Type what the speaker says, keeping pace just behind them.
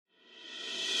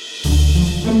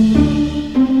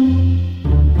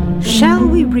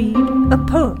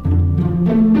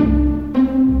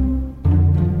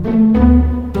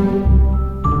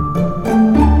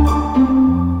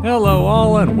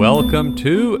welcome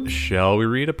to Shall We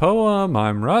Read a Poem?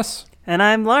 I'm Russ. And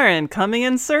I'm Lauren, coming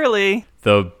in surly.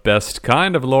 The best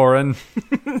kind of Lauren.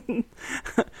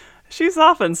 She's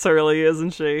often surly,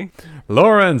 isn't she?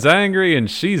 Lauren's angry and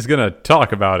she's gonna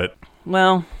talk about it.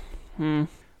 Well,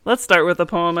 let's start with a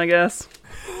poem, I guess.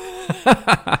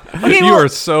 You are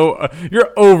so...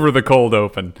 you're over the cold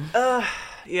open.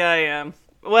 Yeah, I am.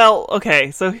 Well,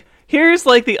 okay, so here's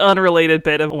like the unrelated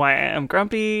bit of why I am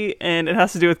grumpy, and it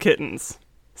has to do with kittens.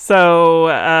 So,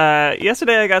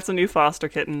 yesterday I got some new foster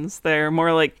kittens. They're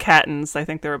more like cattens. I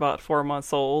think they're about 4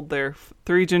 months old. They're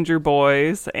 3 ginger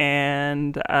boys,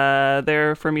 and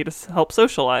they're for me to help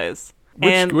socialize.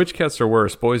 Which cats are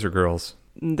worse, boys or girls?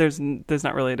 There's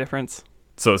not really a difference.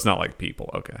 So it's not like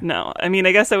people, okay. No, I mean,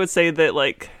 I guess I would say that,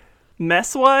 like,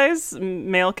 mess-wise,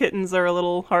 male kittens are a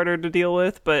little harder to deal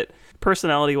with, but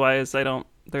personality-wise,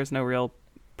 there's no real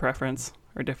preference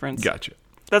or difference. Gotcha.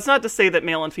 That's not to say that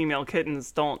male and female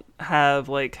kittens don't have,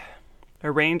 like, a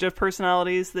range of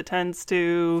personalities that tends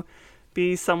to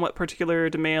be somewhat particular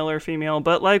to male or female,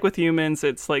 but like with humans,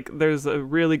 it's like there's a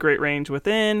really great range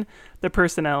within the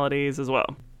personalities as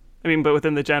well. I mean, but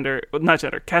within the gender, not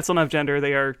gender, cats don't have gender,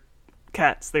 they are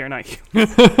cats, they are not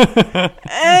humans.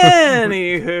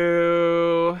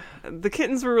 Anywho, the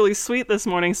kittens were really sweet this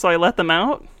morning, so I let them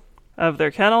out of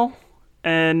their kennel,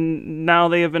 and now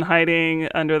they have been hiding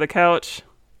under the couch,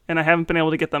 and I haven't been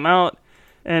able to get them out.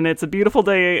 And it's a beautiful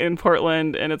day in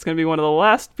Portland, and it's going to be one of the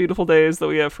last beautiful days that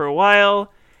we have for a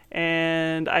while.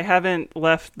 And I haven't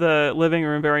left the living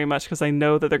room very much because I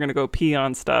know that they're going to go pee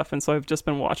on stuff, and so I've just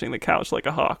been watching the couch like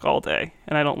a hawk all day,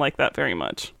 and I don't like that very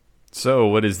much. So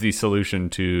what is the solution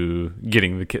to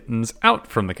getting the kittens out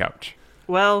from the couch?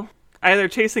 Well, either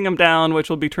chasing them down, which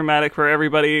will be traumatic for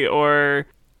everybody, or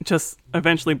just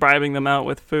eventually bribing them out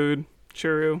with food.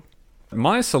 Churu.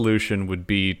 My solution would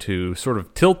be to sort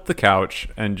of tilt the couch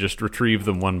and just retrieve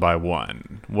them one by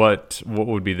one. What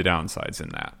would be the downsides in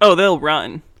that? Oh, they'll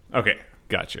run. Okay,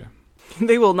 gotcha.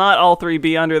 They will not all three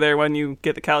be under there when you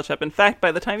get the couch up. In fact,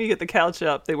 by the time you get the couch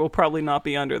up, they will probably not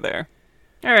be under there.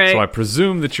 All right. So I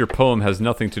presume that your poem has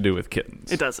nothing to do with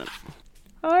kittens. It doesn't.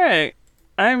 All right.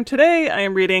 Today I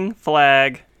am reading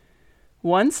Flag.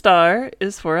 1 star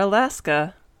is for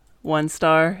Alaska. 1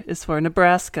 star is for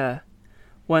Nebraska.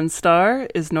 1 star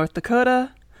is North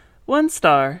Dakota. 1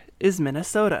 star is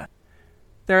Minnesota.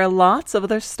 There are lots of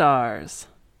other stars,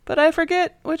 but I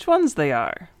forget which ones they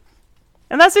are.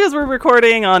 And that's because we're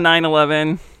recording on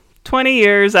 9/11, 20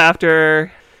 years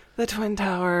after the Twin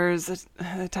Towers,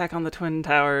 attack on the Twin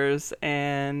Towers,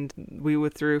 and we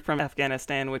withdrew from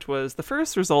Afghanistan, which was the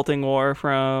first resulting war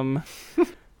from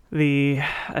the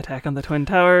attack on the Twin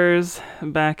Towers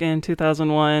back in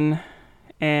 2001.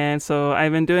 And so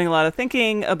I've been doing a lot of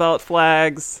thinking about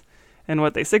flags and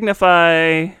what they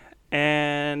signify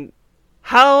and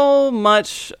how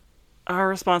much our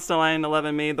response to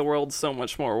 9/11 made the world so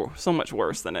much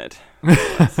worse than it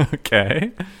was.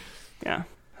 Okay. Yeah.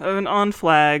 And on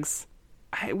flags,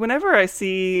 whenever I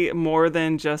see more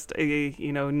than just a,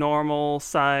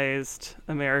 normal-sized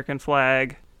American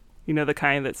flag, the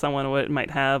kind that someone might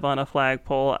have on a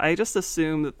flagpole, I just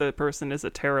assume that the person is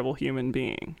a terrible human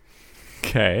being.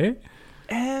 Okay.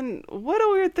 And what a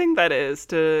weird thing that is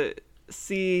to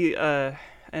see a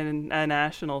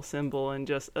national symbol and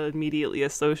just immediately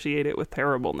associate it with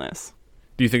terribleness.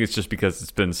 Do you think it's just because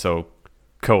it's been so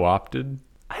co-opted?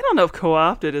 I don't know if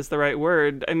co-opted is the right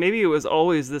word. Maybe it was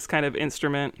always this kind of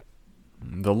instrument.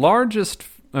 The largest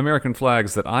American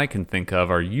flags that I can think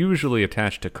of are usually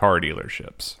attached to car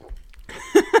dealerships.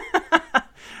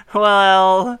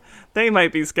 Well, they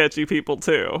might be sketchy people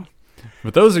too.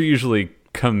 But those are usually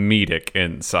comedic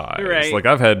in size. Right. Like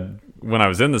when I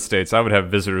was in the States, I would have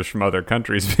visitors from other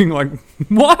countries being like,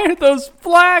 why are those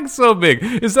flags so big?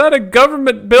 Is that a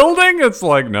government building? It's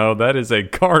like, no, that is a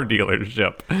car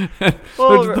dealership.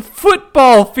 Well, the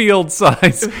football field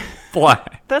size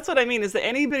flag. That's what I mean, is that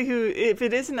anybody if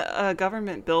it isn't a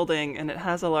government building and it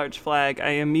has a large flag, I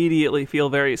immediately feel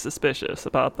very suspicious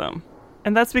about them.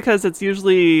 And that's because it's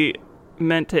usually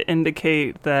meant to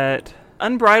indicate that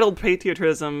unbridled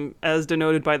patriotism, as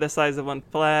denoted by the size of one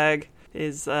flag,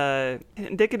 is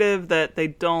indicative that they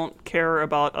don't care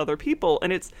about other people.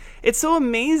 And it's so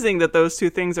amazing that those two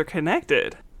things are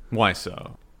connected. Why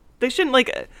so? They shouldn't,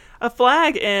 like, a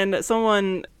flag and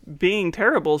someone being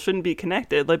terrible shouldn't be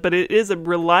connected. But it is a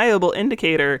reliable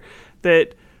indicator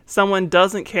that someone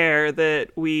doesn't care that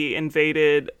we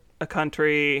invaded a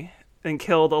country and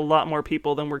killed a lot more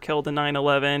people than were killed in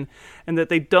 9/11, and that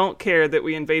they don't care that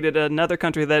we invaded another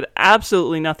country that had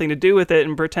absolutely nothing to do with it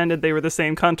and pretended they were the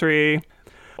same country,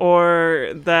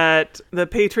 or that the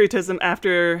patriotism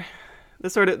after the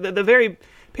sort of the very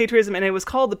patriotism, and it was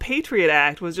called the Patriot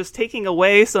Act, was just taking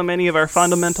away so many of our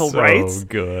fundamental rights. So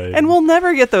good. And we'll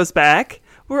never get those back.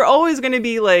 We're always going to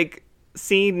be like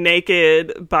seen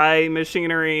naked by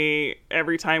machinery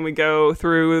every time we go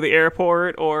through the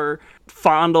airport, or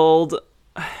fondled.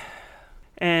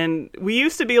 And we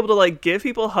used to be able to like give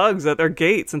people hugs at their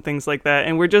gates and things like that.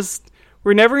 And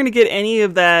we're never going to get any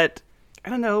of that, I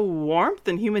don't know, warmth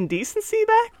and human decency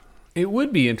back. It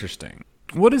would be interesting.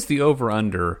 What is the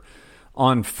over-under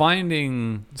on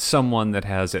finding someone that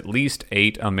has at least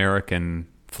 8 American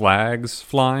flags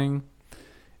flying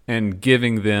and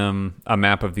giving them a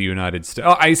map of the United States?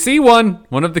 Oh, I see one!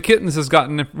 One of the kittens has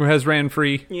ran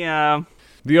free. Yeah.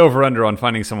 The over-under on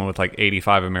finding someone with like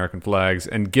 85 American flags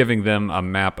and giving them a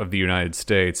map of the United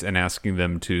States and asking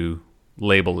them to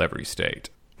label every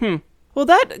state. Well,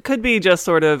 that could be just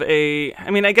sort of I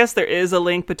guess there is a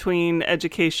link between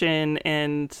education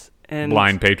and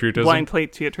Blind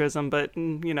patriotism? But,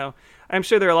 I'm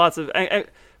sure there are lots of...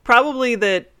 probably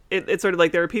that it's sort of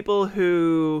like there are people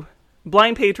who...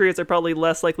 Blind patriots are probably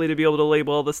less likely to be able to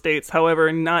label all the states.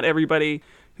 However, not everybody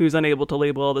who's unable to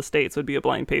label all the states would be a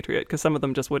blind patriot, because some of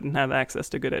them just wouldn't have access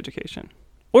to good education.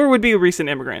 Or would be a recent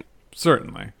immigrant.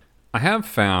 Certainly. I have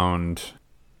found,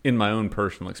 in my own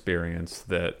personal experience,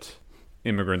 that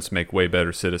immigrants make way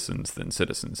better citizens than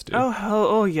citizens do.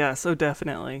 Oh yes,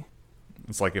 definitely.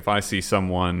 It's like if I see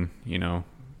someone,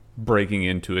 breaking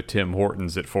into a Tim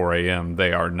Hortons at 4 a.m.,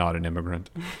 they are not an immigrant.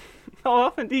 How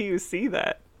often do you see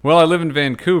that? Well, I live in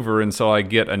Vancouver, and so I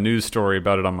get a news story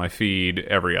about it on my feed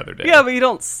every other day. Yeah, but you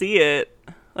don't see it.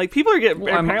 Like, people are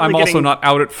I'm also not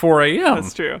out at 4 a.m.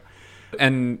 That's true.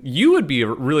 And you would be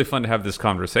really fun to have this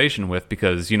conversation with,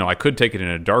 because, I could take it in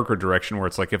a darker direction where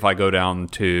it's like if I go down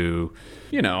to,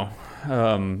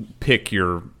 pick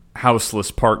your houseless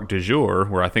park du jour,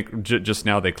 where I think just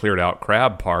now they cleared out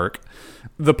Crab Park,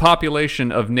 the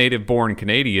population of native-born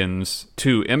Canadians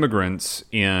to immigrants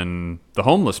in the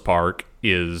homeless park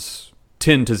is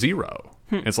 10 to 0.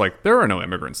 It's like, there are no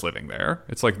immigrants living there.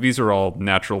 It's like, these are all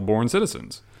natural-born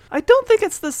citizens. I don't think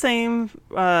it's the same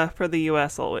for the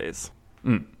U.S. always.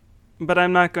 But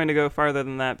I'm not going to go farther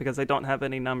than that, because I don't have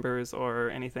any numbers or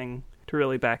anything to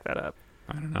really back that up.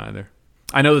 I don't know either.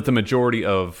 I know that the majority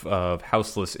of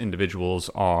houseless individuals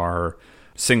are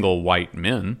single white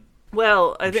men.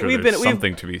 Well, I think we've been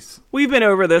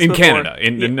over this in before.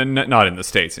 Canada, not in the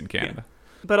States, in Canada. Yeah.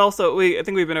 But also, I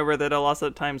think we've been over that a lot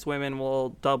of times women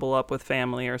will double up with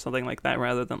family or something like that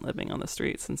rather than living on the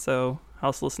streets, and so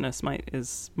houselessness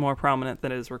is more prominent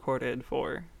than is recorded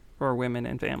for women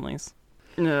and families.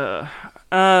 Well,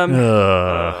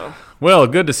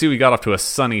 good to see we got off to a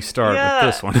sunny start with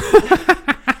this one.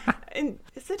 And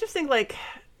it's interesting,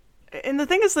 and the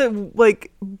thing is that,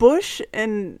 Bush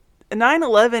and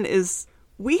 9/11 is,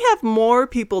 we have more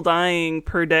people dying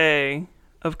per day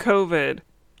of COVID,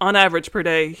 on average per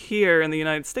day, here in the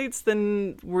United States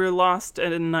than were lost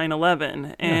in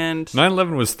 9/11. And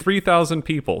 9/11 was 3,000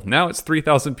 people. Now it's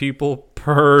 3,000 people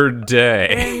per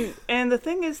day. And the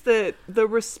thing is that the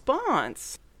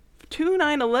response to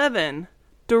 9/11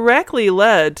 directly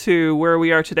led to where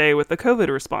we are today with the COVID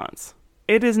response.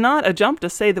 It is not a jump to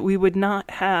say that we would not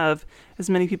have as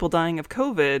many people dying of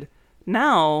COVID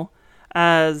now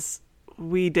as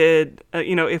we did,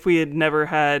 if we had never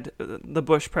had the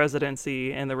Bush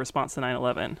presidency and the response to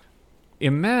 9/11.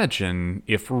 Imagine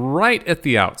if right at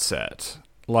the outset,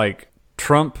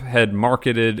 Trump had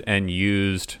marketed and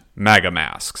used MAGA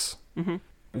masks. Mm-hmm.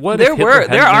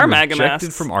 There are MAGA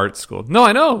masks from art school. No,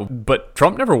 I know, but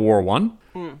Trump never wore one.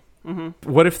 Mm-hmm.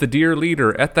 What if the dear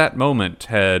leader at that moment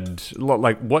had,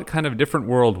 what kind of different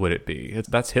world would it be?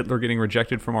 That's Hitler getting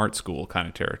rejected from art school kind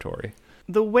of territory.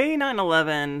 The way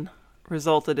 9/11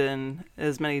 resulted in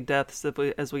as many deaths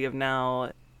as we have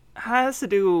now has to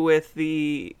do with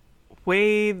the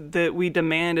way that we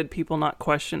demanded people not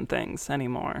question things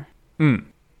anymore.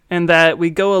 And that we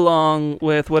go along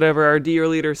with whatever our dear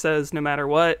leader says no matter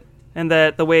what, and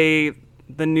that the way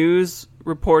the news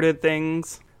reported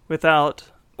things without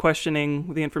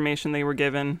questioning the information they were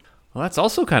given. Well, that's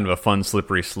also kind of a fun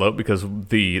slippery slope, because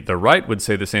the right would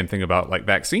say the same thing about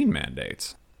vaccine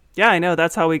mandates. Yeah, I know.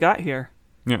 That's how we got here.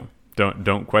 Yeah.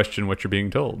 Don't question what you're being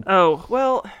told. Oh,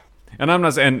 well. And I'm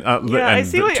not saying,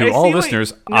 to all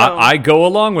listeners, no. I go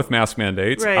along with mask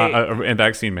mandates right. And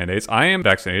vaccine mandates. I am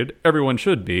vaccinated. Everyone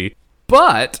should be.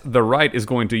 But the right is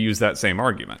going to use that same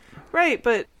argument. Right,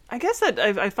 but I guess that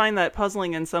I find that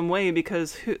puzzling in some way,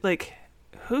 because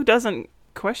who doesn't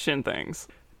question things?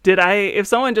 If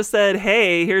someone just said,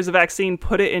 hey, here's a vaccine,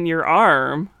 put it in your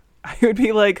arm, I would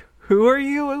be like, who are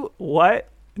you? What?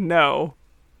 No.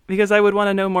 Because I would want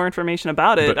to know more information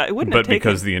about it. I wouldn't have But taken...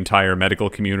 because the entire medical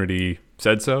community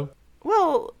said so?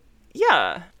 Well,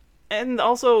 yeah. And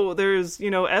also there's,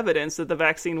 evidence that the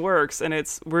vaccine works, and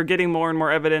we're getting more and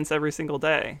more evidence every single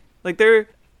day. Like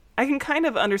I can kind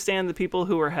of understand the people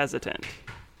who are hesitant.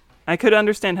 I could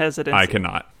understand hesitancy. I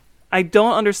cannot. I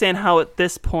don't understand how at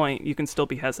this point you can still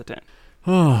be hesitant.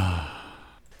 Do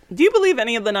you believe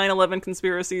any of the 9/11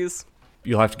 conspiracies?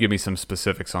 You'll have to give me some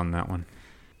specifics on that one.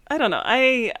 I don't know.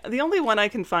 The only one I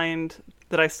can find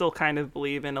that I still kind of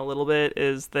believe in a little bit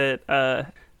is that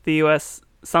the U.S.,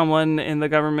 someone in the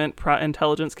government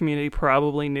intelligence community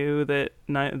probably knew that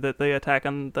the attack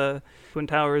on the Twin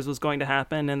Towers was going to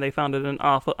happen, and they found it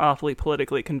awfully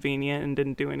politically convenient and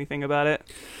didn't do anything about it.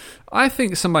 I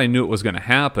think somebody knew it was going to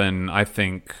happen. I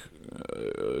think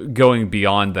going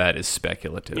beyond that is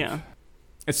speculative. Yeah.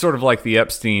 It's sort of like the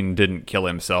Epstein didn't kill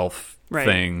himself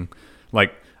thing.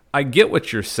 Like, I get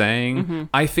what you're saying. Mm-hmm.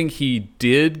 I think he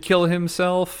did kill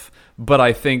himself, but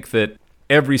I think that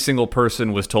every single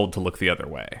person was told to look the other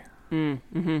way.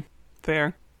 Mm-hmm.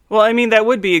 Fair. Well, I mean, that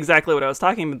would be exactly what I was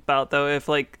talking about, though, if,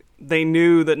 they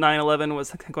knew that 9/11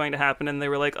 was going to happen and they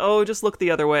were like, oh, just look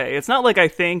the other way. It's not like I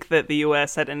think that the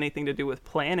U.S. had anything to do with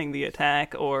planning the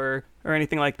attack or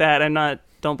anything like that.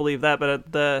 Don't believe that,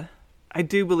 but I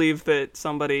do believe that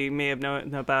somebody may have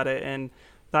known about it and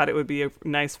thought it would be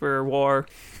nice for a war.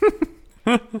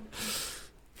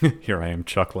 Here I am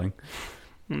chuckling.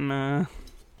 Nah.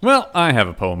 Well, I have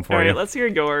a poem for you. All right, let's hear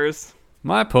yours.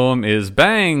 My poem is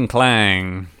Bang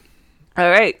Clang. All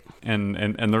right.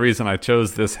 And the reason I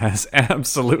chose this has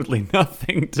absolutely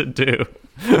nothing to do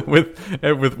with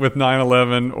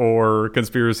 9/11 or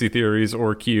conspiracy theories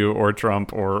or Q or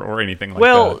Trump or anything like that.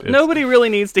 Well, nobody really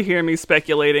needs to hear me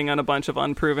speculating on a bunch of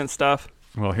unproven stuff.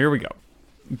 Well, here we go.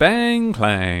 Bang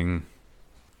Clang.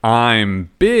 I'm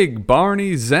Big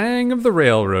Barney Zang of the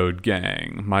Railroad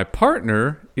Gang. My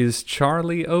partner is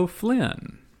Charlie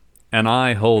O'Flynn. And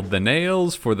I hold the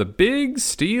nails for the big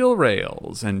steel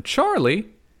rails. And Charlie,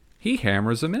 he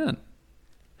hammers them in.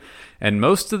 And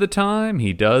most of the time,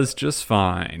 he does just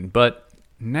fine. But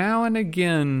now and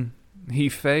again, he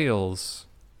fails.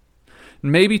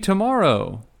 Maybe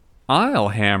tomorrow, I'll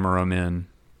hammer 'em in.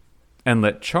 And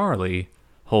let Charlie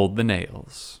hold the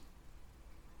nails.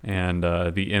 And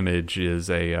the image is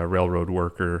a railroad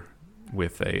worker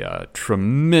with a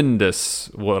tremendous,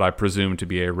 what I presume to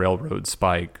be a railroad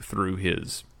spike through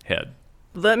his head.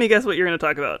 Let me guess what you're going to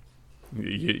talk about.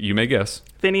 You may guess.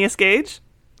 Phineas Gage?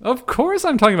 Of course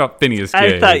I'm talking about Phineas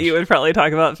Gage. I thought you would probably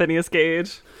talk about Phineas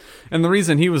Gage. And the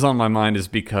reason he was on my mind is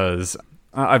because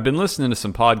I've been listening to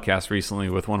some podcasts recently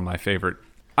with one of my favorite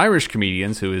Irish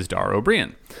comedians, who is Dara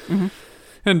O'Brien. Mm-hmm.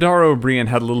 And Dara O'Brien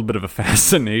had a little bit of a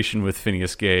fascination with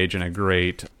Phineas Gage and a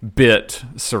great bit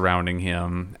surrounding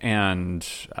him. And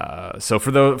so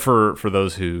for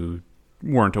those who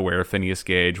weren't aware, Phineas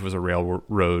Gage was a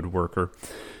railroad worker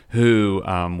who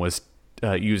was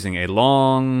using a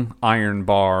long iron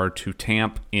bar to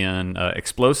tamp in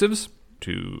explosives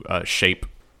to shape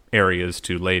areas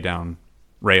to lay down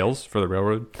rails for the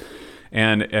railroad.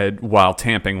 And while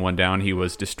tamping one down, he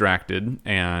was distracted,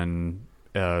 and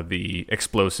the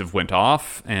explosive went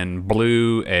off and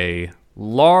blew a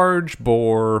large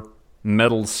bore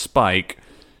metal spike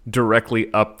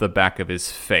directly up the back of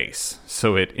his face.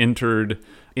 So it entered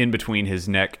in between his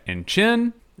neck and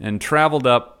chin and traveled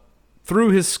up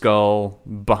through his skull,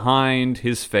 behind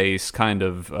his face, kind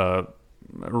of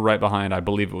right behind, I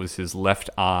believe it was his left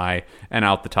eye, and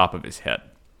out the top of his head.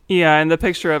 Yeah, and the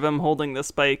picture of him holding the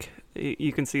spike,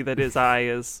 you can see that his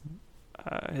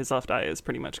left eye is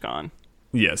pretty much gone.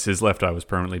 Yes, his left eye was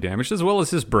permanently damaged, as well as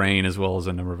his brain, as well as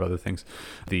a number of other things.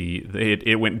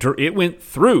 It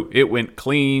went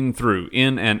clean through,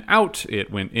 in and out. It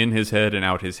went in his head and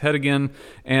out his head again,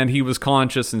 and he was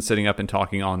conscious and sitting up and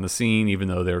talking on the scene, even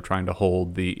though they were trying to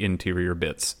hold the interior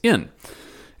bits in.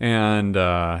 And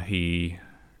he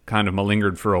kind of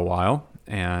malingered for a while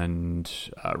and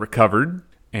recovered,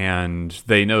 and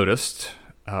they noticed,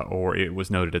 or it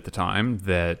was noted at the time,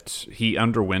 that he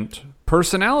underwent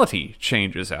personality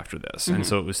changes after this. Mm-hmm. And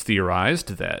so it was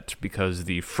theorized that because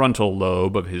the frontal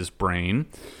lobe of his brain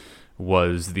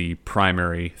was the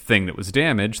primary thing that was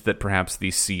damaged, that perhaps the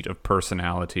seat of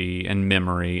personality and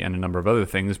memory and a number of other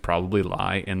things probably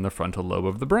lie in the frontal lobe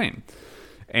of the brain.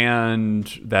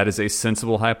 And that is a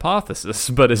sensible hypothesis,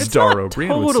 but as Dara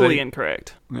O'Brien would say... totally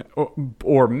incorrect.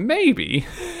 Or maybe...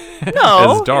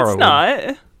 No, it's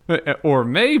not. Or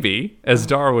maybe, as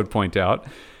Dara would point out,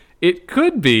 it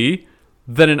could be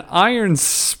that an iron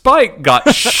spike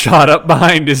got shot up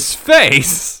behind his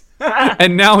face,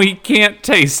 and now he can't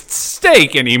taste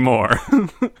steak anymore.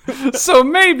 So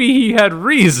maybe he had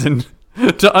reason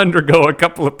to undergo a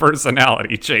couple of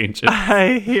personality changes.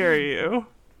 I hear you.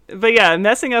 But yeah,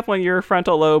 messing up when your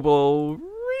frontal lobe will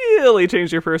really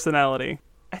change your personality.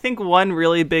 I think one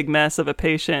really big mess of a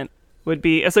patient would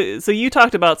be... So you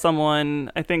talked about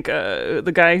someone, I think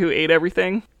the guy who ate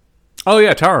everything. Oh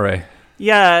yeah, Tarare.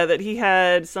 Yeah, that he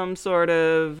had some sort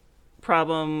of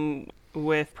problem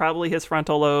with probably his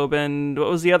frontal lobe, and what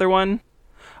was the other one?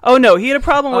 Oh no, he had a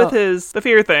problem with the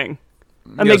fear thing.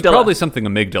 Amygdala. Yeah, it's probably something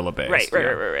amygdala based.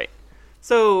 Right.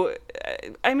 So,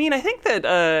 I mean, I think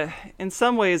that in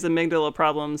some ways amygdala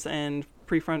problems and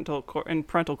prefrontal and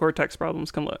frontal cortex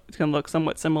problems can look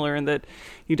somewhat similar in that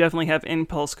you definitely have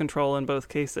impulse control in both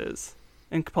cases,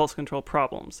 impulse control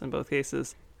problems in both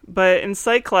cases. But in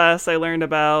psych class, I learned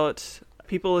about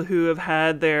people who have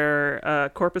had their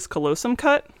corpus callosum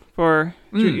cut for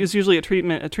is usually a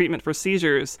treatment for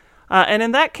seizures. And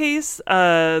in that case,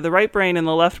 the right brain and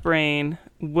the left brain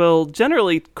will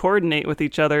generally coordinate with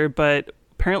each other, but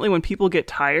apparently when people get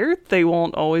tired, they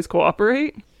won't always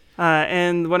cooperate.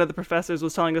 And one of the professors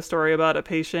was telling a story about a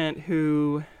patient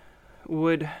who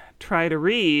would try to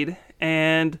read,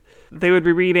 and they would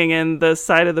be reading, and the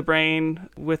side of the brain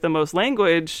with the most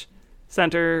language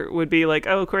center would be like,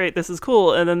 oh, great, this is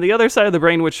cool. And then the other side of the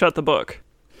brain would shut the book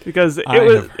because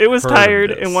it was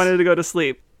tired and wanted to go to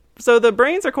sleep. So the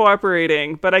brains are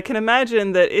cooperating, but I can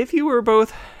imagine that if you were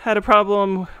both had a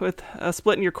problem with a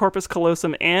split in your corpus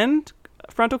callosum and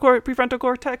prefrontal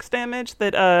cortex damage,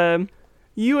 that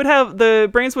you would have the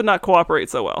brains would not cooperate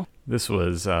so well. This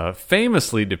was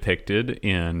famously depicted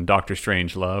in Doctor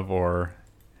Strangelove, or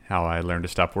How I Learned to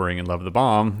Stop Worrying and Love the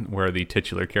Bomb, where the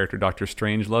titular character Dr.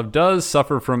 Strangelove does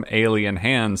suffer from alien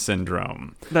hand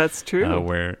syndrome. That's true.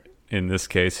 Where in this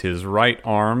case, his right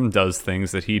arm does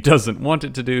things that he doesn't want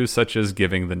it to do, such as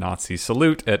giving the Nazi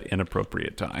salute at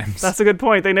inappropriate times. That's a good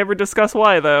point. They never discuss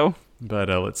why, though. But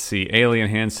let's see. Alien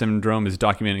hand syndrome is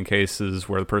documented in cases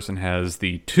where the person has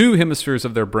the two hemispheres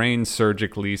of their brain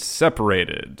surgically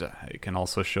separated. It can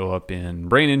also show up in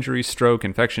brain injury, stroke,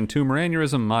 infection, tumor,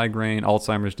 aneurysm, migraine,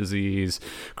 Alzheimer's disease,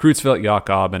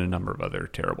 Creutzfeldt-Jakob, and a number of other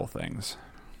terrible things.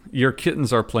 Your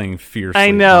kittens are playing fiercely.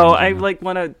 I know. I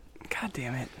want to... God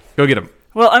damn it. Go get them.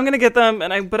 Well, I'm going to get them,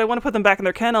 but I want to put them back in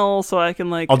their kennel so I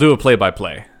can, I'll do a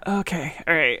play-by-play. Okay,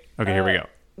 all right. Okay, here we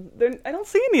go. I don't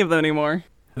see any of them anymore.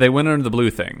 They went under the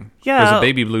blue thing. Yeah. There's a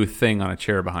baby blue thing on a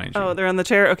chair behind you. Oh, they're on the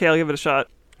chair? Okay, I'll give it a shot.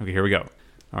 Okay, here we go.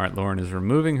 All right, Lauren is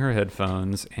removing her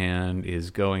headphones and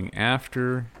is going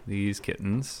after these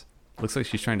kittens. Looks like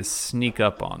she's trying to sneak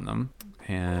up on them.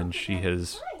 And she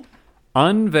has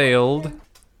unveiled...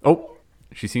 Oh,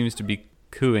 she seems to be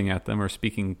cooing at them or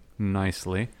speaking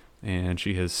nicely. And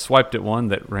she has swiped at one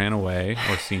that ran away,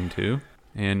 or seemed to.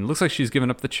 And looks like she's given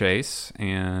up the chase,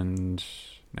 and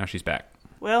now she's back.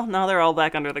 Well, now they're all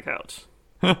back under the couch.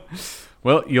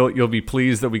 Well, you'll be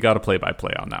pleased that we got a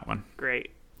play-by-play on that one.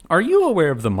 Great. Are you aware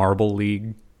of the Marble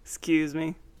League? Excuse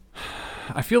me?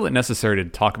 I feel it necessary to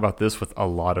talk about this with a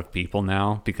lot of people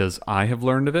now, because I have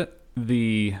learned of it.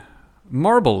 The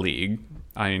Marble League,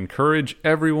 I encourage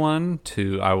everyone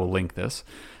to, I will link this,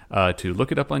 to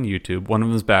look it up on YouTube. One of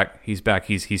them's back. He's back.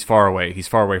 He's far away. He's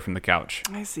far away from the couch.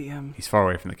 I see him. He's far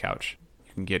away from the couch.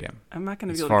 You can get him. I'm not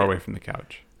going to be able to He's far away from the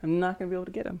couch. I'm not going to be able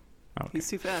to get him. Okay. He's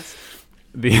too fast.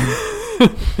 The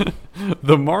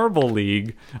Marble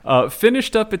League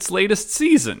finished up its latest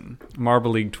season,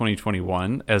 Marble League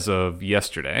 2021, as of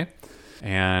yesterday.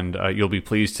 And you'll be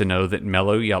pleased to know that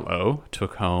Mellow Yellow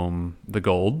took home the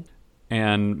gold.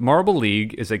 And Marble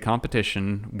League is a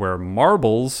competition where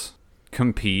marbles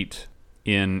compete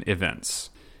in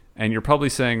events. And you're probably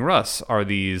saying, Russ, are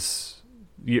these...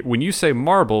 When you say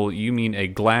marble, you mean a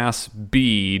glass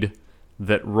bead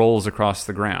that rolls across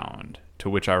the ground, to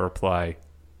which I reply,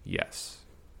 yes.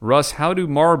 Russ, how do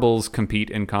marbles compete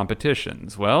in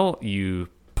competitions? Well, you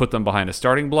put them behind a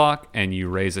starting block, and you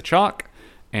raise a chalk,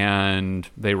 and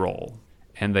they roll.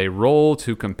 And they roll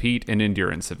to compete in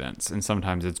endurance events. And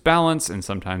sometimes it's balance, and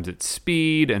sometimes it's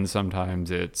speed, and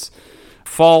sometimes it's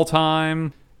fall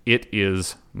time. It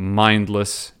is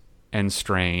mindless and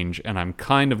strange, and I'm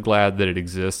kind of glad that it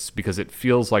exists because it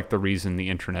feels like the reason the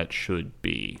internet should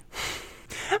be.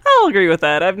 I'll agree with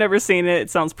that. I've never seen it. It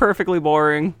sounds perfectly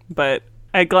boring, but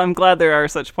I'm glad there are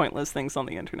such pointless things on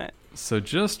the internet. So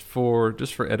just for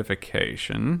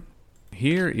edification,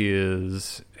 here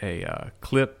is a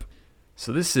clip.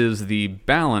 So this is the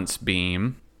balance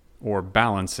beam, or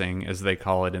balancing as they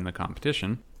call it in the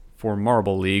competition, for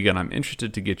Marble League, and I'm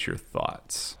interested to get your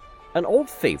thoughts. An old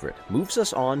favorite moves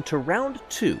us on to round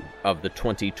 2 of the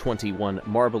 2021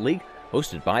 Marble League,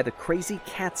 hosted by the Crazy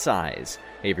Cat's Eyes.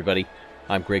 Hey everybody,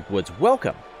 I'm Greg Woods.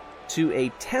 Welcome to a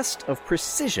test of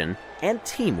precision and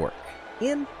teamwork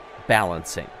in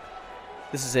balancing.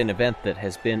 This is an event that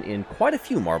has been in quite a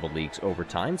few Marble Leagues over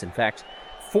times. In fact,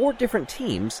 4 different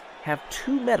teams have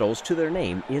 2 medals to their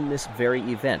name in this very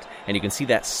event. And you can see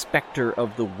that specter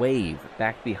of the wave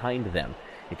back behind them.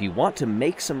 If you want to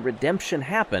make some redemption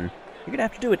happen, you're going to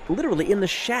have to do it literally in the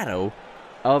shadow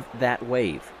of that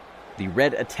wave. The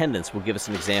red attendants will give us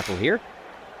an example here.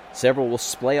 Several will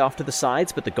splay off to the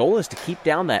sides, but the goal is to keep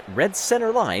down that red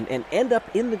center line and end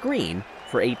up in the green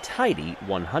for a tidy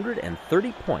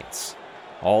 130 points.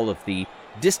 All of the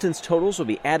distance totals will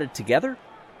be added together,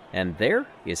 and there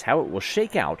is how it will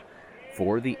shake out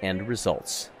for the end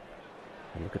results.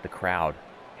 And look at the crowd.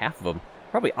 Half of them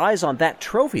probably eyes on that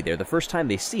trophy there the first time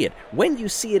they see it. When you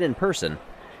see it in person,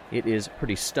 it is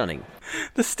pretty stunning.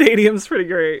 The stadium's pretty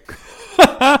great.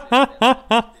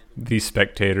 The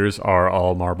spectators are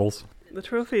all marbles. The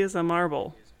trophy is a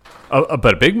marble.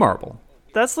 But a big marble.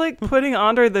 That's like putting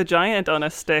Andre the Giant on a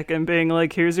stick and being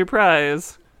like, here's your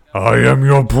prize. I am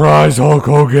your prize, Hulk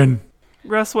Hogan.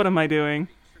 Russ, what am I doing?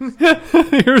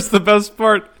 Here's the best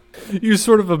part. You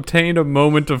sort of obtained a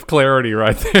moment of clarity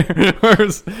right there.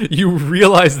 Whereas you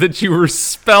realized that you were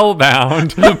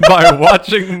spellbound by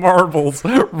watching marbles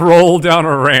roll down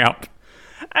a ramp.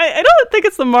 I don't think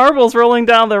it's the marbles rolling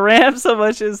down the ramp so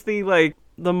much as the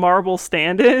marble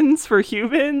stand-ins for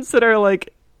humans that are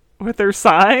like with their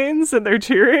signs and they're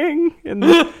cheering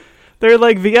and they're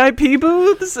like VIP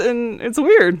booths and it's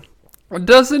weird.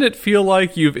 Doesn't it feel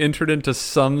like you've entered into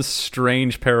some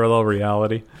strange parallel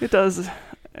reality? It does.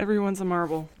 Everyone's a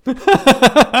marble. And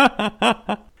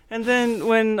then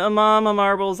when a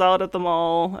marble's out at the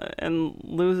mall and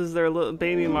loses their little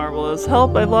baby marble, is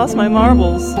help, I've lost my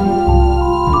marbles.